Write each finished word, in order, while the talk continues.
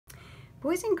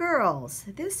Boys and girls,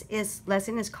 this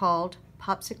lesson is called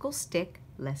Popsicle Stick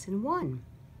Lesson 1.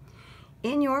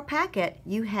 In your packet,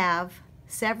 you have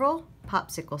several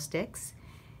popsicle sticks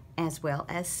as well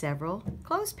as several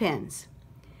clothespins.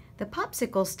 The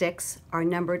popsicle sticks are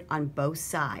numbered on both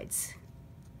sides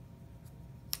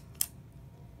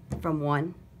from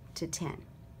 1 to 10.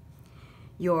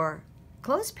 Your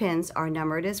clothespins are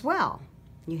numbered as well.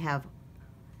 You have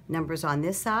numbers on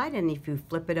this side, and if you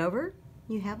flip it over,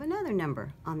 you have another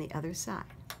number on the other side.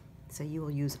 So you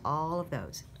will use all of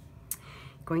those.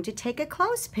 You're going to take a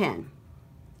clothespin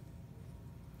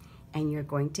and you're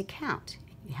going to count.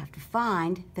 You have to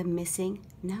find the missing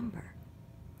number.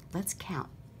 Let's count.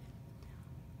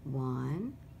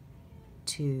 1,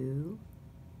 2,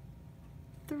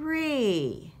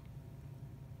 3.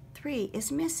 3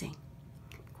 is missing.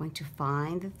 I'm going to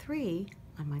find the 3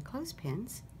 on my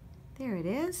clothespins. There it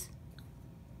is.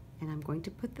 And I'm going to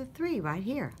put the 3 right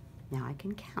here. Now I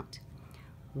can count.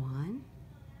 1,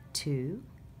 2,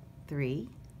 3,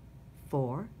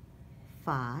 4,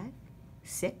 5,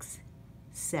 6,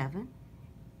 7,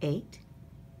 8,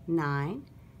 9,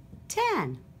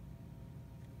 10.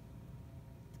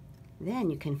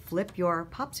 Then you can flip your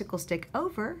popsicle stick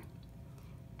over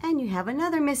and you have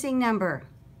another missing number.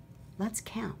 Let's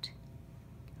count.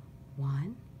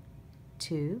 1,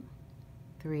 2,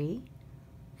 3,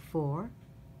 4,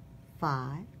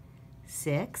 5,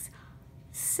 6,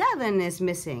 7 is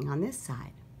missing on this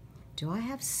side. Do I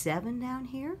have 7 down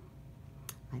here?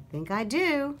 I think I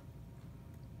do.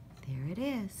 There it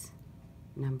is,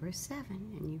 number 7,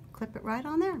 and you clip it right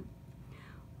on there.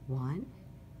 1,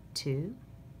 2,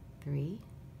 3,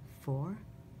 4,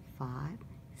 5,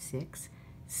 6,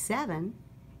 7,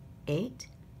 8,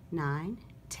 9,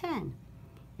 10.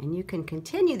 And you can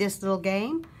continue this little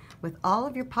game with all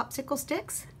of your popsicle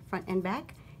sticks, front and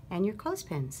back, and your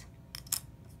clothespins.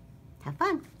 Have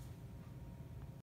fun!